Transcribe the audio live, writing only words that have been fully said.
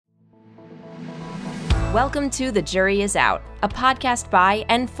Welcome to The Jury is Out, a podcast by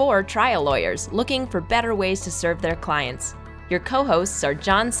and for trial lawyers looking for better ways to serve their clients. Your co-hosts are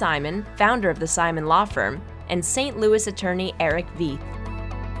John Simon, founder of the Simon Law Firm, and St. Louis attorney Erich Veith.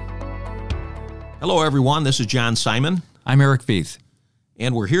 Hello, everyone. This is John Simon. I'm Erich Veith.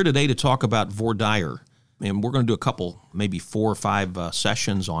 And we're here today to talk about voir dire. And we're going to do a couple, maybe 4 or 5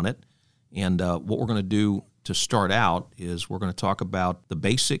 sessions on it. And what we're going to do to start out is we're going to talk about the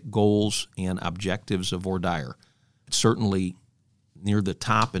basic goals and objectives of voir dire. It's certainly near the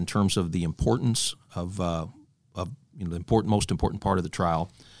top in terms of the importance of the most important part of the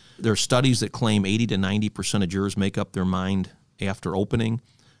trial. There are studies that claim 80 to 90% of jurors make up their mind after opening.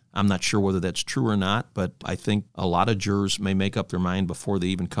 I'm not sure whether that's true or not, but I think a lot of jurors may make up their mind before they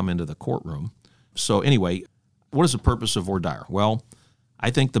even come into the courtroom. So anyway, what is the purpose of voir dire? Well, I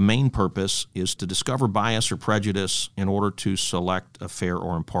think the main purpose is to discover bias or prejudice in order to select a fair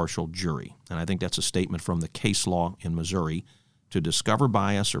or impartial jury. And I think that's a statement from the case law in Missouri, to discover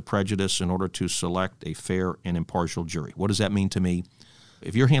bias or prejudice in order to select a fair and impartial jury. What does that mean to me?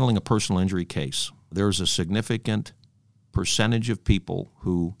 If you're handling a personal injury case, there's a significant percentage of people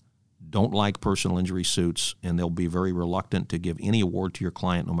who don't like personal injury suits, and they'll be very reluctant to give any award to your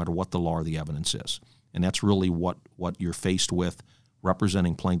client no matter what the law or the evidence is. And that's really what you're faced with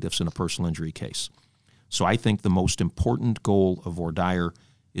representing plaintiffs in a personal injury case. So I think the most important goal of voir dire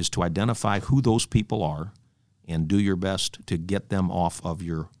is to identify who those people are and do your best to get them off of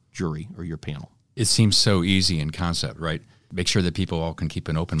your jury or your panel. It seems so easy in concept, right? Make sure that people all can keep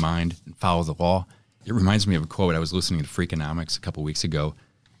an open mind and follow the law. It reminds me of a quote. I was listening to Freakonomics a couple weeks ago,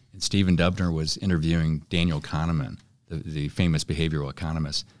 and Stephen Dubner was interviewing Daniel Kahneman, the famous behavioral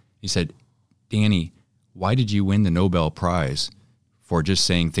economist. He said, "Danny, why did you win the Nobel Prize for just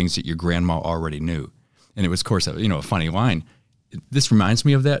saying things that your grandma already knew?" And it was, of course, a funny line. This reminds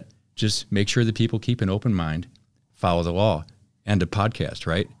me of that. Just make sure that people keep an open mind, follow the law, and a podcast,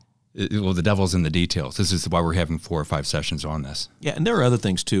 right? Well, the devil's in the details. This is why we're having 4 or 5 sessions on this. Yeah, and there are other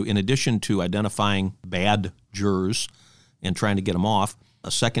things, too. In addition to identifying bad jurors and trying to get them off,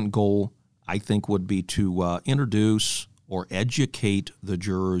 a second goal, I think, would be to introduce or educate the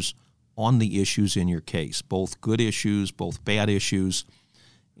jurors on the issues in your case, both good issues, both bad issues,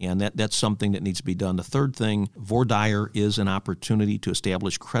 and that's something that needs to be done. The third thing, voir dire is an opportunity to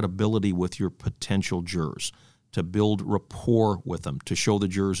establish credibility with your potential jurors, to build rapport with them, to show the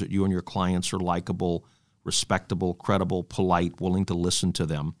jurors that you and your clients are likable, respectable, credible, polite, willing to listen to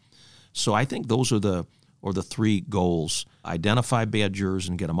them. So I think those are the 3 goals. Identify bad jurors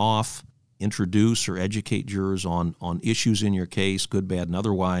and get them off, introduce or educate jurors on issues in your case, good, bad, and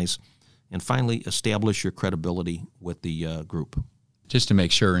otherwise, and finally, establish your credibility with the group. Just to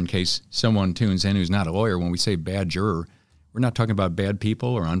make sure, in case someone tunes in who's not a lawyer, when we say bad juror, we're not talking about bad people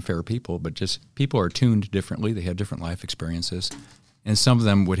or unfair people, but just people are tuned differently. They have different life experiences, and some of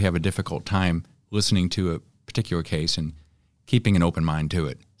them would have a difficult time listening to a particular case and keeping an open mind to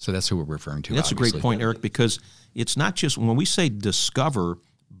it. So that's who we're referring to. That's obviously. A great point, Erich, because it's not just when we say discover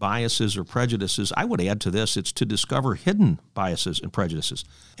biases or prejudices, I would add to this, it's to discover hidden biases and prejudices.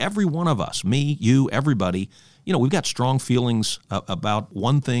 Every one of us, me, you, everybody, we've got strong feelings about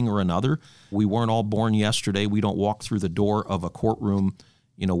one thing or another. We weren't all born yesterday. We don't walk through the door of a courtroom,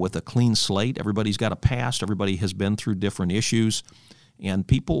 with a clean slate. Everybody's got a past. Everybody has been through different issues. And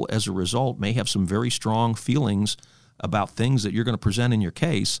people, as a result, may have some very strong feelings about things that you're going to present in your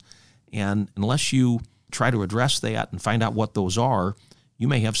case. And unless you try to address that and find out what those are, you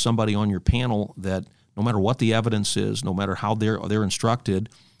may have somebody on your panel that no matter what the evidence is, no matter how they're instructed,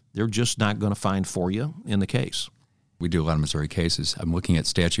 they're just not going to find for you in the case. We do a lot of Missouri cases. I'm looking at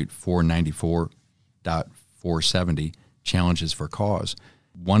statute 494.470, challenges for cause.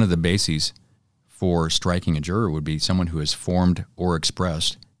 One of the bases for striking a juror would be someone who has formed or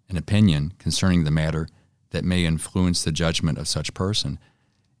expressed an opinion concerning the matter that may influence the judgment of such person.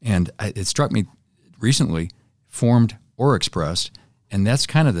 And it struck me recently, formed or expressed, and that's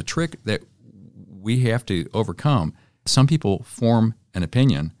kind of the trick that we have to overcome. Some people form an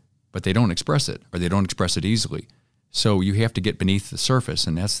opinion, but they don't express it, or they don't express it easily. So you have to get beneath the surface,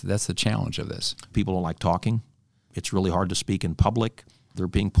 and that's the challenge of this. People don't like talking. It's really hard to speak in public. They're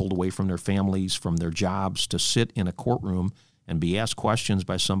being pulled away from their families, from their jobs, to sit in a courtroom and be asked questions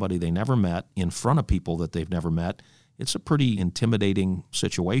by somebody they never met in front of people that they've never met. It's a pretty intimidating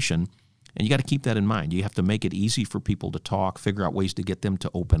situation. And you got to keep that in mind. You have to make it easy for people to talk, figure out ways to get them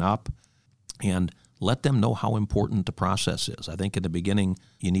to open up, and let them know how important the process is. I think at the beginning,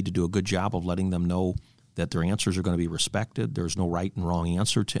 you need to do a good job of letting them know that their answers are going to be respected. There's no right and wrong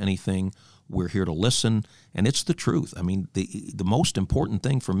answer to anything. We're here to listen, and it's the truth. I mean, the most important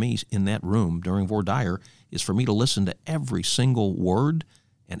thing for me in that room during voir dire is for me to listen to every single word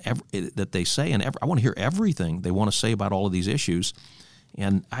and that they say, and I want to hear everything they want to say about all of these issues.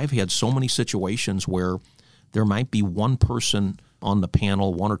 And I've had so many situations where there might be one person on the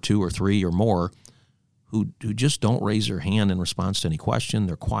panel, one or two or three or more, who just don't raise their hand in response to any question.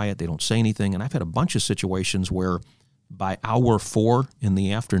 They're quiet. They don't say anything. And I've had a bunch of situations where by hour 4 in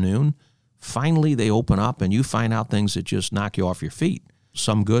the afternoon, finally they open up and you find out things that just knock you off your feet.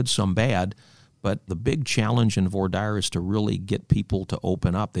 Some good, some bad. But the big challenge in voir dire is to really get people to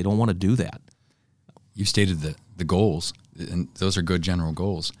open up. They don't want to do that. You stated the goals, and those are good general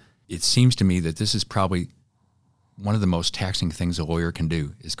goals. It seems to me that this is probably one of the most taxing things a lawyer can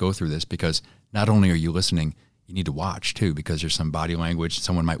do is go through this, because not only are you listening, you need to watch too, because there's some body language.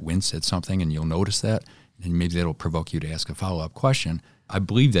 Someone might wince at something and you'll notice that, and maybe that'll provoke you to ask a follow-up question. I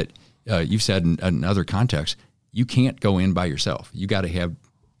believe that you've said in other contexts, you can't go in by yourself. You got to have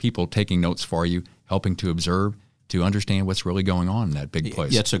people taking notes for you, helping to observe, to understand what's really going on in that big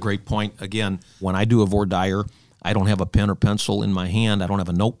place. Yeah, it's a great point. Again, when I do a voir dire, I don't have a pen or pencil in my hand. I don't have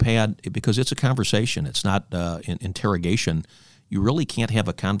a notepad, because it's a conversation. It's not an interrogation. You really can't have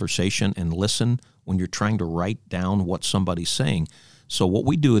a conversation and listen when you're trying to write down what somebody's saying. So what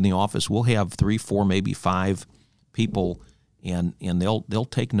we do in the office, we'll have 3, 4, maybe 5 people, and they'll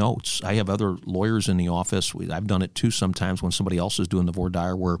take notes. I have other lawyers in the office. I've done it too sometimes when somebody else is doing the voir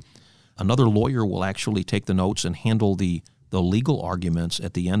dire, where another lawyer will actually take the notes and handle the legal arguments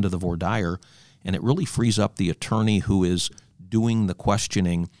at the end of the voir dire, and it really frees up the attorney who is doing the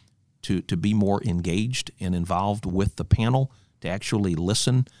questioning to be more engaged and involved with the panel, to actually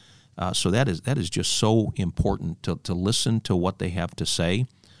listen. So that is just so important to listen to what they have to say.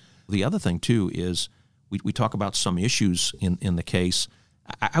 The other thing, too, is we talk about some issues in the case.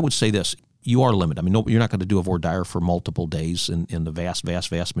 I would say this. You are limited. I mean, you're not going to do a voir dire for multiple days in the vast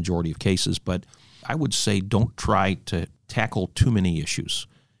majority of cases, but I would say don't try to tackle too many issues.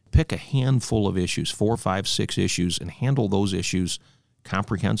 Pick a handful of issues, 4, 5, 6 issues, and handle those issues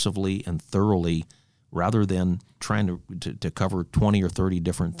comprehensively and thoroughly, rather than trying to cover 20 or 30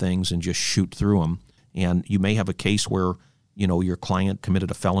 different things and just shoot through them. And you may have a case where, your client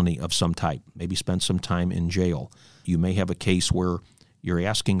committed a felony of some type, maybe spent some time in jail. You may have a case where you're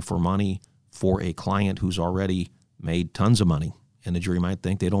asking for money for a client who's already made tons of money, and the jury might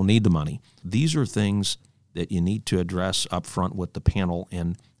think they don't need the money. These are things that you need to address up front with the panel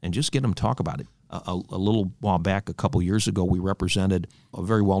and just get them to talk about it. A little while back, a couple years ago, we represented a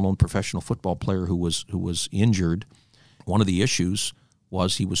very well-known professional football player who was injured. One of the issues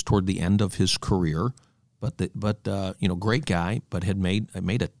was he was toward the end of his career, but great guy, but had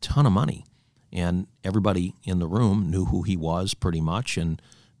made a ton of money, and everybody in the room knew who he was pretty much and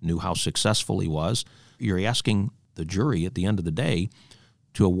knew how successful he was. You're asking the jury at the end of the day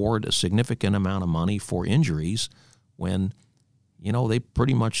to award a significant amount of money for injuries when, they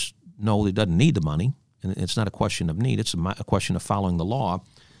pretty much know he doesn't need the money. And it's not a question of need. It's a question of following the law.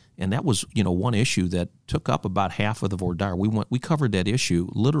 And that was, one issue that took up about half of the voir dire. We covered that issue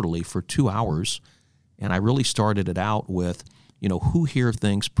literally for 2 hours. And I really started it out with, who here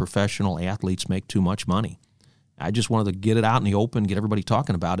thinks professional athletes make too much money? I just wanted to get it out in the open, get everybody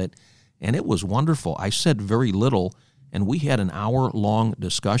talking about it. And it was wonderful. I said very little, and we had an hour-long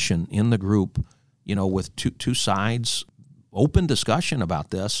discussion in the group, with two sides, open discussion about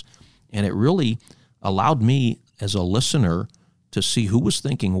this. And it really allowed me as a listener to see who was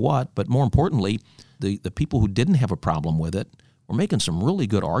thinking what, but more importantly, the people who didn't have a problem with it were making some really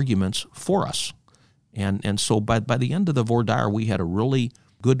good arguments for us. And so by the end of the voir dire, we had a really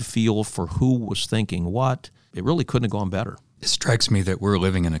good feel for who was thinking what. It really couldn't have gone better. It strikes me that we're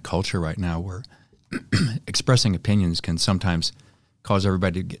living in a culture right now where expressing opinions can sometimes cause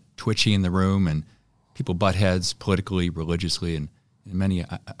everybody to get twitchy in the room, and people butt heads politically, religiously, and in many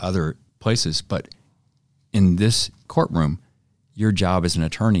other places. But in this courtroom, your job as an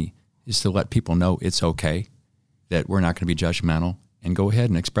attorney is to let people know it's okay, that we're not going to be judgmental, and go ahead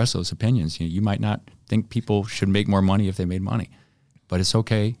and express those opinions. You might not think people should make more money if they made money, but it's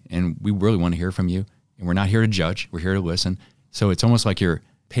okay, and we really want to hear from you. And we're not here to judge; we're here to listen. So it's almost like you're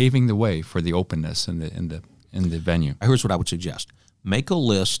paving the way for the openness in the venue. Here's what I would suggest: make a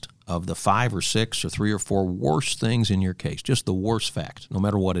list of the 5 or 6 or 3 or 4 worst things in your case, just the worst fact, no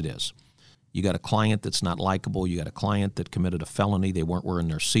matter what it is. You got a client that's not likable. You got a client that committed a felony. They weren't wearing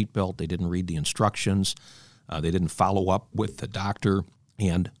their seatbelt. They didn't read the instructions. They didn't follow up with the doctor.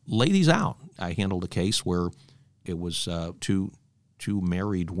 And lay these out. I handled a case where it was two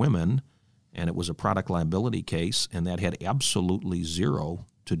married women and it was a product liability case, and that had absolutely zero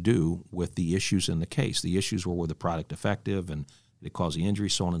to do with the issues in the case. The issues were the product defective and did it cause the injury,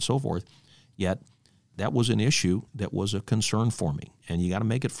 so on and so forth. Yet that was an issue that was a concern for me, and you got to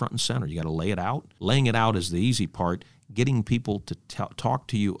make it front and center. You got to lay it out. Laying it out is the easy part. Getting people to talk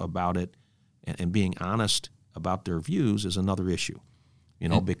to you about it and being honest about their views is another issue.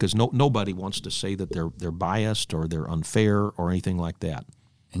 Because nobody wants to say that they're biased or they're unfair or anything like that.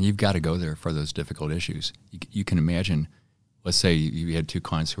 And you've got to go there for those difficult issues. You can imagine, let's say you had 2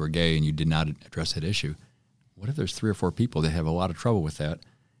 clients who are gay and you did not address that issue. What if there's 3 or 4 people that have a lot of trouble with that,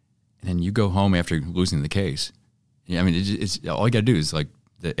 and then you go home after losing the case? I mean, it's all you got to do is like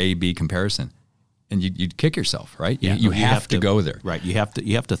the A-B comparison, and you'd kick yourself, right? Yeah, you have to go there. Right. You have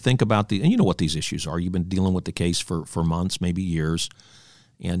to think about and you know what these issues are. You've been dealing with the case for months, maybe years,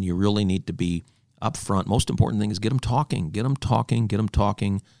 and you really need to be up front. Most important thing is get them talking,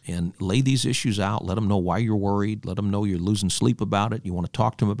 and lay these issues out. Let them know why you're worried. Let them know you're losing sleep about it. You want to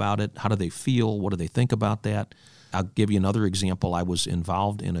talk to them about it. How do they feel? What do they think about that? I'll give you another example. I was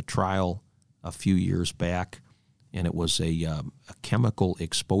involved in a trial a few years back, and it was a chemical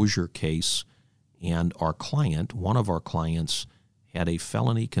exposure case, and one of our clients, had a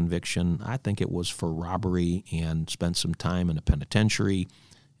felony conviction. I think it was for robbery, and spent some time in a penitentiary.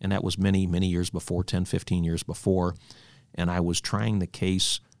 And that was many, many years before, 10, 15 years before. And I was trying the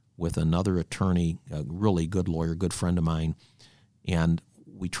case with another attorney, a really good lawyer, good friend of mine. And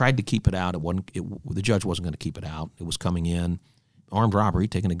we tried to keep it out. The judge wasn't going to keep it out. It was coming in. Armed robbery,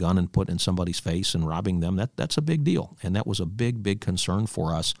 taking a gun and putting it in somebody's face and robbing them, that's a big deal. And that was a big, big concern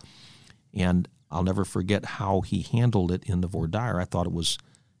for us. And I'll never forget how he handled it in the voir dire. I thought it was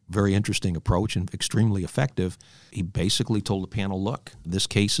very interesting approach and extremely effective. He basically told the panel, look, this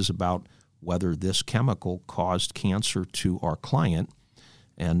case is about whether this chemical caused cancer to our client.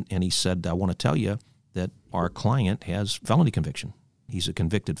 And he said, I want to tell you that our client has felony conviction. He's a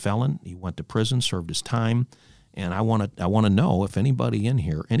convicted felon. He went to prison, served his time. And I want to know if anybody in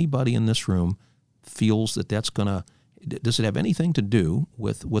here, anybody in this room feels that that's going to, does it have anything to do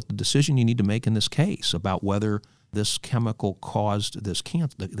with the decision you need to make in this case about whether this chemical caused this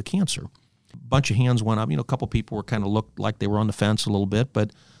the cancer? A bunch of hands went up. A couple people were kind of looked like they were on the fence a little bit,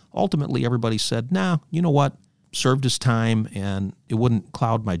 but ultimately everybody said, nah, you know what? Served his time, and it wouldn't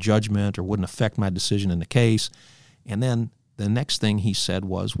cloud my judgment or wouldn't affect my decision in the case. And then the next thing he said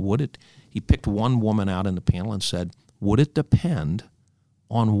was, he picked one woman out in the panel and said, would it depend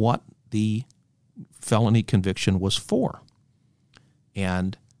on what the felony conviction was for?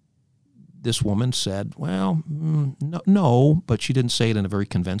 And this woman said, well, no, but she didn't say it in a very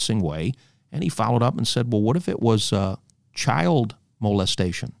convincing way. And he followed up and said, well, what if it was child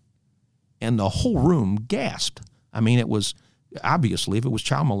molestation? And the whole room gasped. I mean, it was obviously, if it was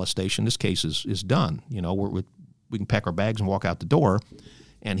child molestation, this case is done. We can pack our bags and walk out the door.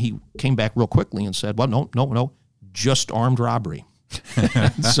 And he came back real quickly and said, well, no, just armed robbery.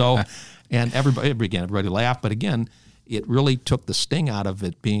 So, and everybody laughed. But again, it really took the sting out of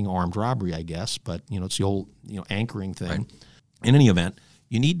it being armed robbery, I guess. But, it's the old, anchoring thing. Right. In any event,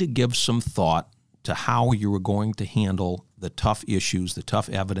 you need to give some thought to how you were going to handle the tough issues, the tough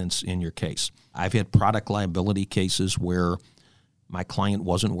evidence in your case. I've had product liability cases where my client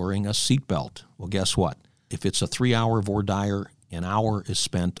wasn't wearing a seatbelt. Well, guess what? If it's a 3-hour voir dire, an hour is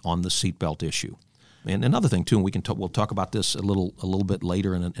spent on the seatbelt issue. And another thing too, and we'll talk about this a little bit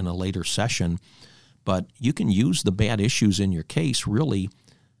later in a later session, but you can use the bad issues in your case really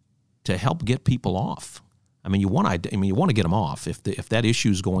to help get people off. I mean, you want to get them off. If that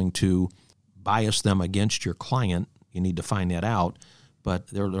issue is going to bias them against your client, you need to find that out. But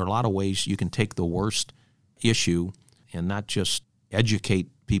there are a lot of ways you can take the worst issue and not just educate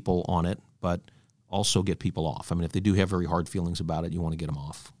people on it, but also get people off. I mean, if they do have very hard feelings about it, you want to get them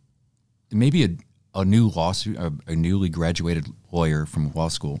off. Maybe a new lawsuit, a newly graduated lawyer from law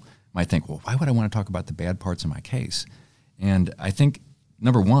school might think, well, why would I want to talk about the bad parts of my case? And I think,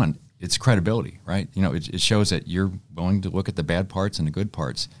 number one, it's credibility, right? It shows that you're willing to look at the bad parts and the good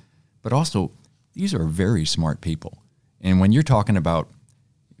parts. But also, these are very smart people. And when you're talking about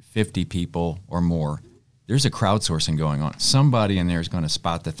 50 people or more, there's a crowdsourcing going on. Somebody in there is going to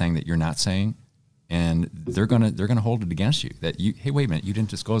spot the thing that you're not saying, and they're going to hold it against you. That hey, wait a minute, you didn't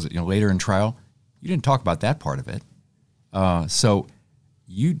disclose it. Later in trial, you didn't talk about that part of it. So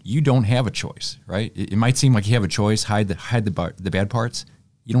you don't have a choice, right? It might seem like you have a choice, hide the bad parts.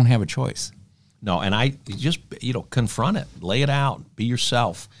 You don't have a choice. No, and I just confront it, lay it out, be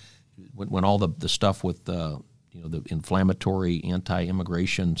yourself. When all the stuff with the inflammatory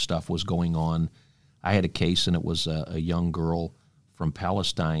anti-immigration stuff was going on, I had a case, and it was a young girl from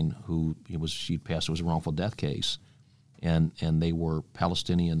Palestine she'd passed, it was a wrongful death case, and they were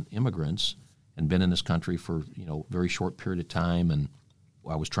Palestinian immigrants and been in this country for a very short period of time, and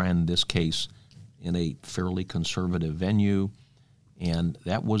I was trying this case in a fairly conservative venue, and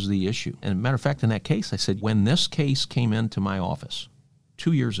that was the issue. And as a matter of fact, in that case, I said, when this case came into my office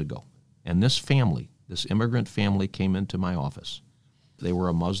 2 years ago, and this immigrant family came into my office, they were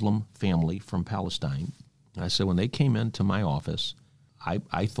a Muslim family from Palestine, and I said, when they came into my office,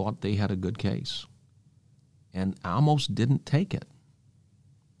 I thought they had a good case. And I almost didn't take it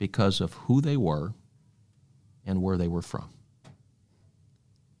because of who they were and where they were from.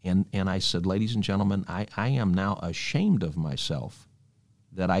 And I said, ladies and gentlemen, I am now ashamed of myself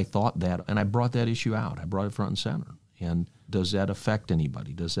that I thought that, and I brought that issue out. I brought it front and center. And does that affect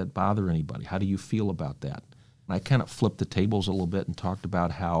anybody? Does that bother anybody? How do you feel about that? And I kind of flipped the tables a little bit and talked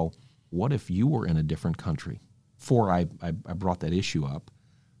about how, what if you were in a different country? Before I brought that issue up,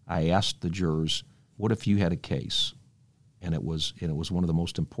 I asked the jurors, what if you had a case, and it was one of the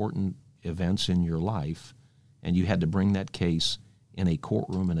most important events in your life, and you had to bring that case in a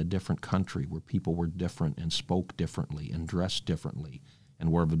courtroom in a different country where people were different and spoke differently and dressed differently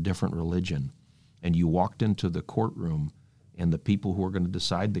and were of a different religion, and you walked into the courtroom and the people who were going to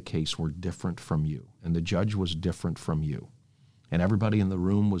decide the case were different from you, and the judge was different from you, and everybody in the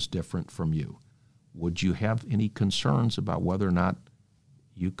room was different from you, would you have any concerns about whether or not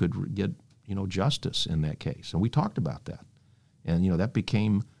you could get justice in that case? And we talked about that. And, that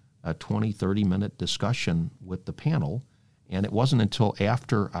became a 20, 30-minute discussion with the panel. And it wasn't until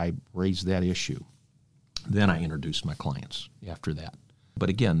after I raised that issue, then I introduced my clients after that. But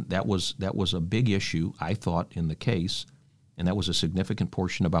again, that was a big issue, I thought, in the case. And that was a significant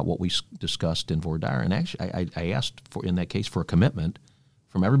portion about what we discussed in Voir. And actually, I asked in that case for a commitment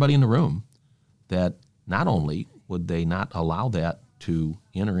from everybody in the room that not only would they not allow that to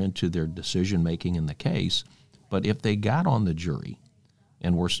enter into their decision-making in the case, but if they got on the jury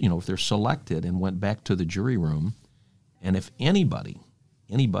and were, if they're selected and went back to the jury room, and if anybody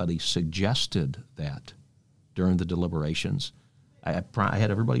suggested that during the deliberations, I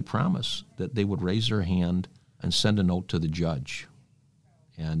had everybody promise that they would raise their hand and send a note to the judge,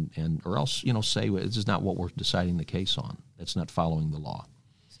 or else, say, this is not what we're deciding the case on. That's not following the law.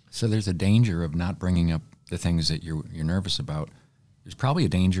 So there's a danger of not bringing up the things that you're nervous about. There's probably a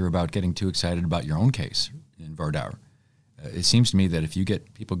danger about getting too excited about your own case in Voir. It seems to me that if you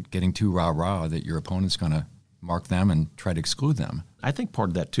get people getting too rah-rah, that your opponent's going to mark them and try to exclude them. I think part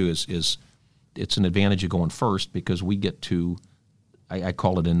of that, too, is it's an advantage of going first because we get to, I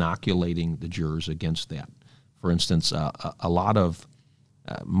call it inoculating the jurors against that. For instance, a lot of,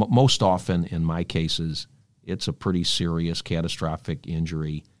 most often in my cases, it's a pretty serious catastrophic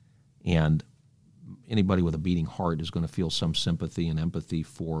injury, and anybody with a beating heart is going to feel some sympathy and empathy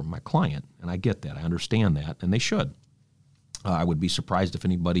for my client, and I get that. I understand that, and they should. I would be surprised if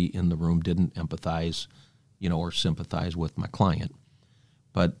anybody in the room didn't empathize, or sympathize with my client.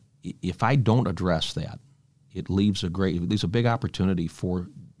 But if I don't address that, it leaves a big opportunity for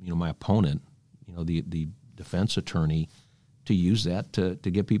my opponent, the defense attorney, to use that to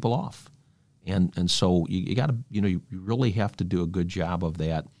get people off, and so you got to you really have to do a good job of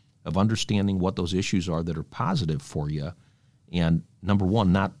that, of understanding what those issues are that are positive for you, and number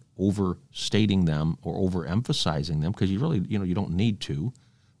one, not overstating them or overemphasizing them, because you really you don't need to,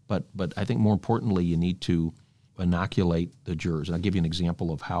 but I think more importantly you need to inoculate the jurors. And I'll give you an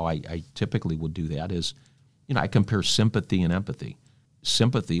example of how I typically would do that is, I compare sympathy and empathy.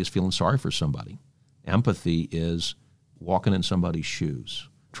 Sympathy is feeling sorry for somebody. Empathy is walking in somebody's shoes,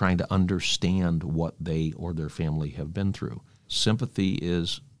 trying to understand what they or their family have been through. Sympathy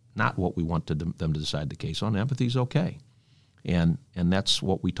is not what we want them to decide the case on. Empathy is okay. And that's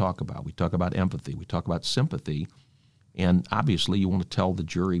what we talk about. We talk about empathy. We talk about sympathy. And obviously you want to tell the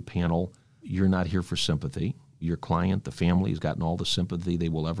jury panel, you're not here for sympathy. Your client, the family, has gotten all the sympathy they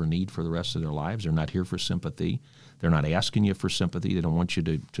will ever need for the rest of their lives. They're not here for sympathy. They're not asking you for sympathy. They don't want you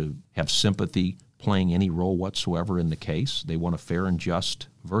to have sympathy playing any role whatsoever in the case. They want a fair and just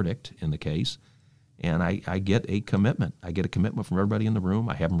verdict in the case. And I get a commitment. I get a commitment from everybody in the room.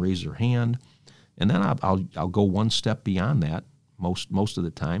 I have them raise their hand. And then I'll go one step beyond that most of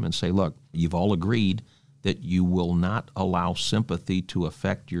the time and say, look, you've all agreed that you will not allow sympathy to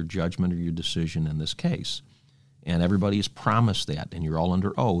affect your judgment or your decision in this case. And everybody has promised that, and you're all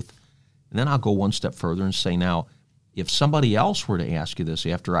under oath. And then I'll go one step further and say, now, if somebody else were to ask you this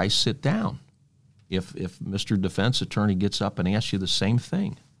after I sit down, if Mr. Defense Attorney gets up and asks you the same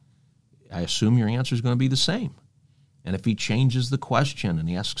thing, I assume your answer is going to be the same. And if he changes the question and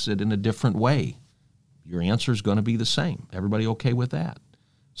asks it in a different way, your answer is going to be the same. Everybody okay with that?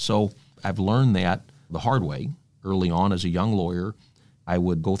 So I've learned that the hard way. Early on as a young lawyer, I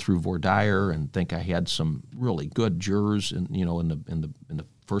would go through voir dire and think I had some really good jurors in the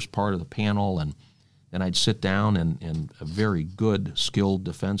first part of the panel, and then I'd sit down and a very good, skilled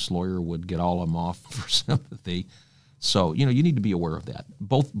defense lawyer would get all of them off for sympathy. So, you need to be aware of that.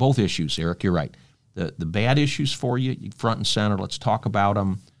 Both issues, Eric, you're right. The bad issues for you, front and center, let's talk about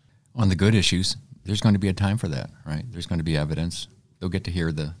them. On the good issues, there's going to be a time for that, right? There's going to be evidence. They'll get to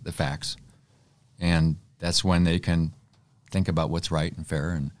hear the facts. And that's when they can think about what's right and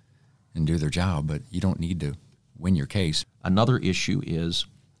fair and do their job. But you don't need to win your case. Another issue is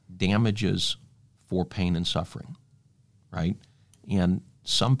damages for pain and suffering, right? And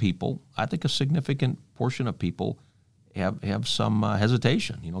some people, I think a significant portion of people have some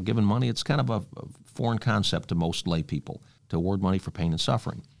hesitation. Giving money, it's kind of a foreign concept to most lay people to award money for pain and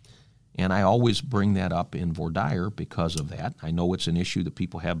suffering. And I always bring that up in voir dire because of that. I know it's an issue that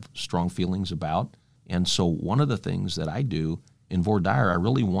people have strong feelings about. And so one of the things that I do in voir dire, I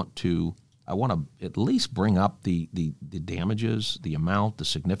want to at least bring up the damages, the amount, the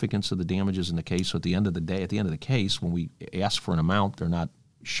significance of the damages in the case. So at the end of the case, when we ask for an amount, they're not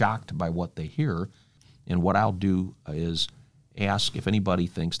shocked by what they hear. And what I'll do is ask if anybody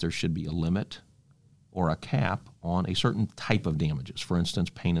thinks there should be a limit or a cap on a certain type of damages, for instance,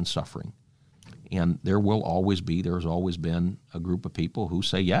 pain and suffering. And there's always been a group of people who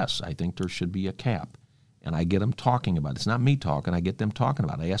say, yes, I think there should be a cap. And I get them talking about it. It's not me talking. I get them talking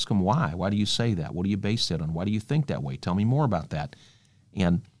about it. I ask them why. Why do you say that? What do you base that on? Why do you think that way? Tell me more about that.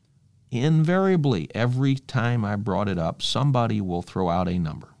 And invariably, every time I brought it up, somebody will throw out a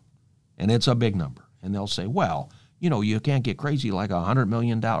number. And it's a big number. And they'll say, well, you can't get crazy like $100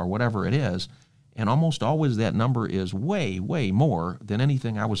 million or whatever it is. And almost always that number is way, way more than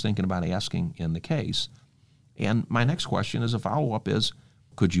anything I was thinking about asking in the case. And my next question as a follow-up is,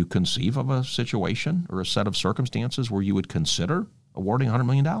 could you conceive of a situation or a set of circumstances where you would consider awarding $100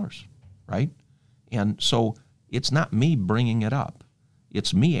 million, right? And so it's not me bringing it up.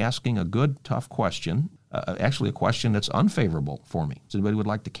 It's me asking a good, tough question, actually a question that's unfavorable for me. If anybody would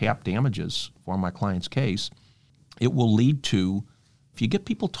like to cap damages for my client's case, it will lead to, if you get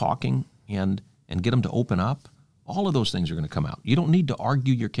people talking and get them to open up, all of those things are going to come out. You don't need to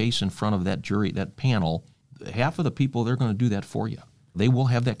argue your case in front of that jury, that panel. Half of the people, they're going to do that for you. They will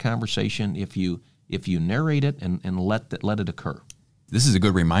have that conversation if you narrate it and let it occur. This is a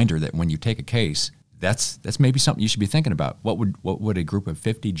good reminder that when you take a case, that's maybe something you should be thinking about. What would a group of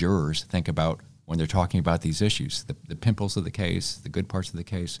 50 jurors think about when they're talking about these issues? The pimples of the case, the good parts of the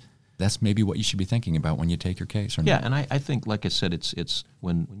case. That's maybe what you should be thinking about when you take your case. Or yeah, not. And I think, like I said, it's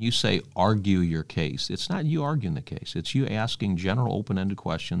when you say argue your case, it's not you arguing the case. It's you asking general open-ended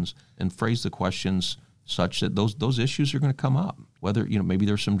questions and phrase the questions such that those issues are going to come up. Whether maybe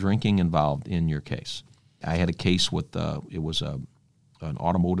there's some drinking involved in your case. I had a case with it was an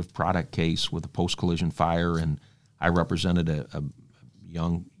automotive product case with a post-collision fire, and I represented a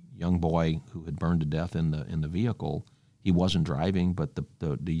young boy who had burned to death in the vehicle. He wasn't driving, but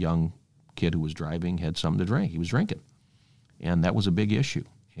the young kid who was driving had something to drink. He was drinking, and that was a big issue.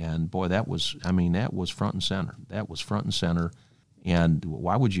 And boy, that was front and center. That was front and center. And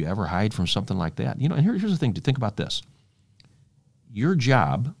why would you ever hide from something like that? And here's the thing, to think about this. Your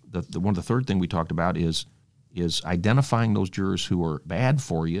job, the third thing we talked about is identifying those jurors who are bad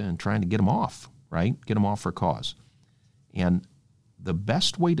for you and trying to get them off, right? Get them off for cause. And the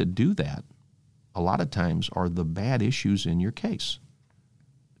best way to do that, a lot of times, are the bad issues in your case.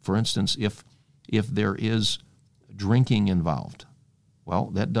 For instance, if there is drinking involved, well,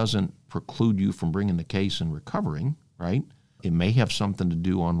 that doesn't preclude you from bringing the case and recovering, right? It may have something to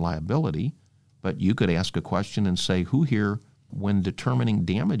do on liability, but you could ask a question and say, who here, when determining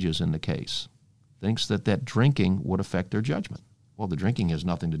damages in the case, thinks that drinking would affect their judgment? Well, the drinking has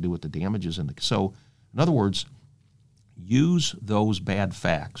nothing to do with the damages in the case. So, in other words, use those bad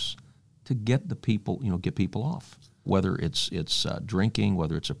facts to get people off. Whether it's drinking,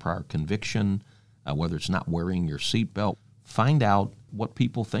 whether it's a prior conviction, whether it's not wearing your seatbelt, find out what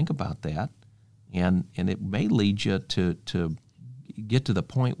people think about that. And it may lead you to get to the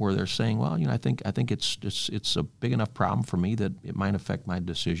point where they're saying, well, I think it's a big enough problem for me that it might affect my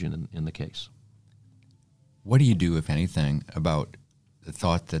decision in the case. What do you do, if anything, about the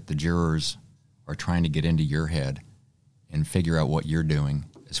thought that the jurors are trying to get into your head and figure out what you're doing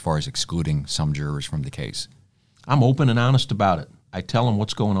as far as excluding some jurors from the case? I'm open and honest about it. I tell them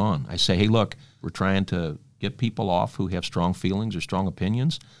what's going on. I say, hey, look, we're trying to get people off who have strong feelings or strong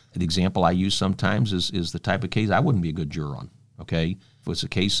opinions. The example I use sometimes is the type of case I wouldn't be a good juror on. okay? If it was a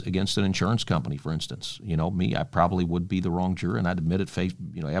case against an insurance company, for instance, I probably would be the wrong juror, and I'd admit it,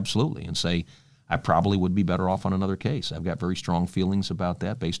 absolutely, and say, I probably would be better off on another case. I've got very strong feelings about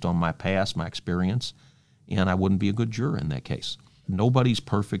that based on my past, my experience, and I wouldn't be a good juror in that case. Nobody's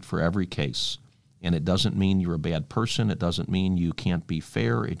perfect for every case, and it doesn't mean you're a bad person. It doesn't mean you can't be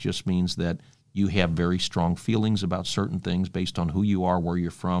fair. It just means that you have very strong feelings about certain things based on who you are, where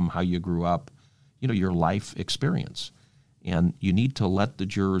you're from, how you grew up, your life experience. And you need to let the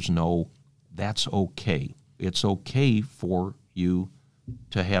jurors know that's okay. It's okay for you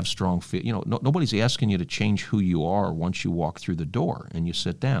to have strong feelings. Nobody's asking you to change who you are once you walk through the door and you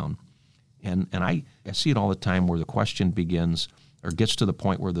sit down. And I see it all the time where the question begins or gets to the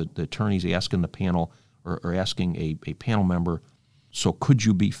point where the attorney's asking the panel or asking a panel member, so could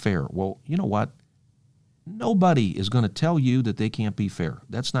you be fair? Well, you know what? Nobody is going to tell you that they can't be fair.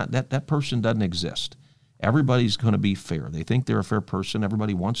 That's not that person doesn't exist. Everybody's going to be fair. They think they're a fair person.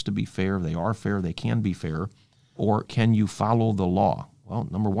 Everybody wants to be fair. They are fair. They can be fair. Or can you follow the law? Well,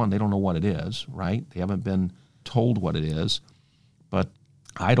 number one, they don't know what it is, right? They haven't been told what it is. But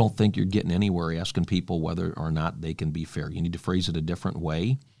I don't think you're getting anywhere asking people whether or not they can be fair. You need to phrase it a different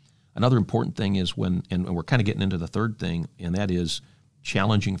way. Another important thing is and we're kind of getting into the third thing, and that is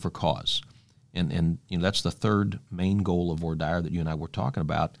challenging for cause. And that's the third main goal of voir dire that you and I were talking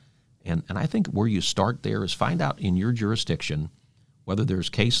about. And I think where you start there is find out in your jurisdiction, whether there's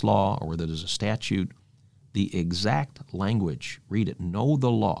case law or whether there's a statute, the exact language. Read it. Know the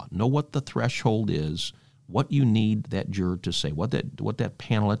law. Know what the threshold is, what you need that juror to say, what that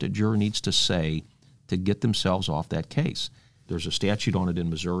panel, that juror needs to say to get themselves off that case. There's a statute on it in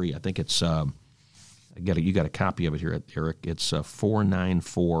Missouri. I think it's you got a copy of it here, Erich. It's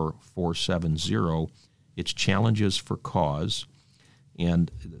 494470. It's challenges for cause.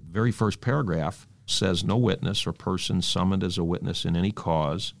 And the very first paragraph says no witness or person summoned as a witness in any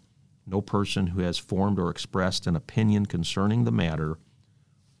cause, no person who has formed or expressed an opinion concerning the matter,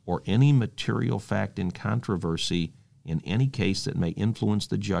 or any material fact in controversy in any case that may influence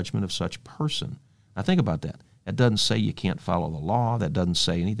the judgment of such person. Now think about that. That doesn't say you can't follow the law. That doesn't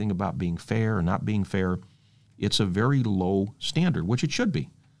say anything about being fair or not being fair. It's a very low standard, which it should be.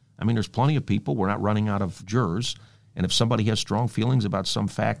 I mean, there's plenty of people. We're not running out of jurors. And if somebody has strong feelings about some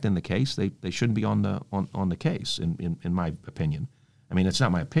fact in the case, they shouldn't be on the case, in my opinion. I mean, it's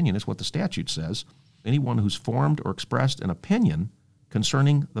not my opinion. It's what the statute says. Anyone who's formed or expressed an opinion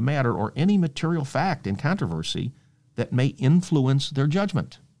concerning the matter or any material fact in controversy that may influence their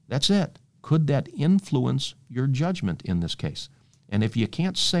judgment. That's it. Could that influence your judgment in this case? And if you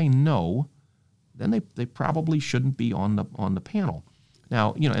can't say no, then they probably shouldn't be on the panel.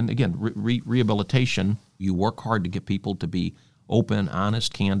 Now, and again, rehabilitation, you work hard to get people to be open,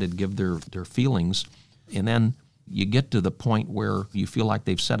 honest, candid, give their feelings, and then you get to the point where you feel like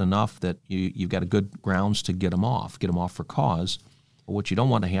they've said enough that you've got a good grounds to get them off for cause. But what you don't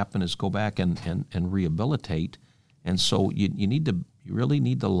want to happen is go back and rehabilitate. And so you really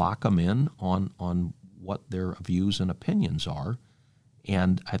need to lock them in on what their views and opinions are.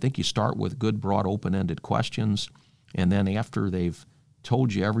 And I think you start with good, broad, open-ended questions, and then after they've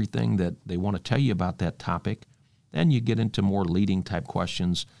told you everything that they want to tell you about that topic, then you get into more leading type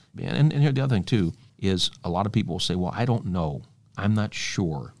questions. And here the other thing too is a lot of people will say, well, I don't know. I'm not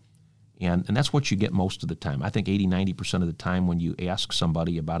sure. And that's what you get most of the time. I think 80-90% of the time when you ask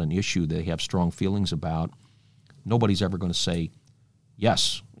somebody about an issue they have strong feelings about, nobody's ever going to say,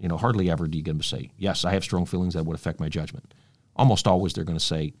 yes. Hardly ever do you get them to say, yes, I have strong feelings that would affect my judgment. Almost always they're going to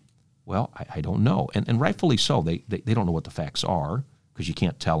say, well, I don't know. And rightfully so. They don't know what the facts are because you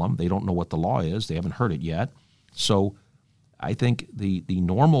can't tell them. They don't know what the law is. They haven't heard it yet. So I think the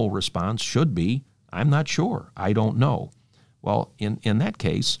normal response should be, I'm not sure. I don't know. Well, in that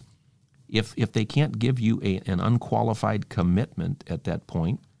case, if they can't give you an unqualified commitment at that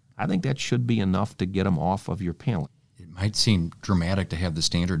point, I think that should be enough to get them off of your panel. It might seem dramatic to have the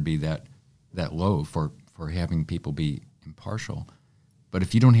standard be that low for having people be impartial, but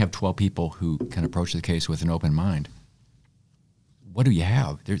if you don't have 12 people who can approach the case with an open mind, what do you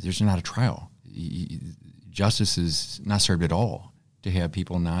have? There's not a trial. Justice is not served at all to have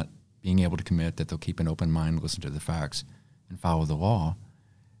people not being able to commit that they'll keep an open mind, listen to the facts, and follow the law.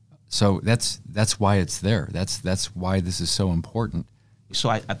 So that's why it's there. That's why this is so important. So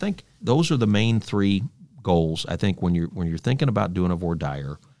I think those are the main three goals. I think when you're thinking about doing a voir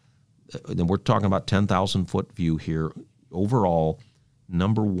dire, then we're talking about 10,000-foot view here. Overall,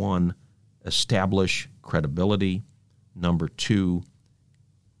 number one, establish credibility. Number two,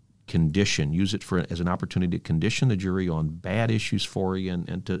 condition. Use it as an opportunity to condition the jury on bad issues for you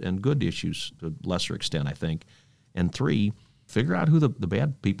and good issues to a lesser extent, I think. And three, figure out who the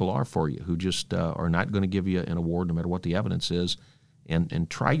bad people are for you, who just are not going to give you an award no matter what the evidence is, and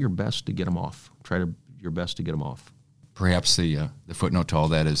try your best to get them off. Your best to get them off. Perhaps the footnote to all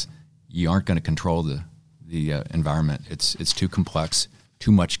that is you aren't going to control the environment. It's too complex,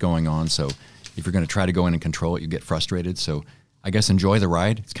 too much going on. So if you're going to try to go in and control it, you get frustrated. So I guess enjoy the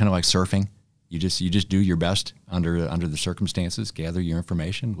ride. It's kind of like surfing. You just do your best under the circumstances. Gather your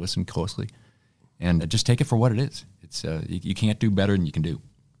information, listen closely, and just take it for what it is. It's you can't do better than you can do.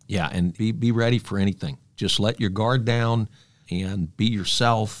 Yeah, and be ready for anything. Just let your guard down and be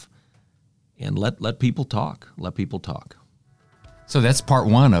yourself, and let people talk. Let people talk. So that's part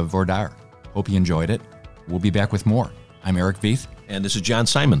 1 of Voir dire. Hope you enjoyed it. We'll be back with more. I'm Erich Veith. And this is John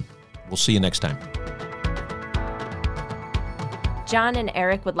Simon. We'll see you next time. John and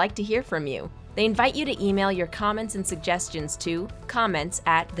Erich would like to hear from you. They invite you to email your comments and suggestions to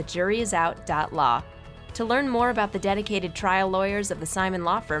comments@thejuryorsout.law. To learn more about the dedicated trial lawyers of the Simon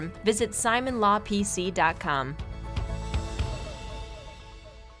Law Firm, visit simonlawpc.com.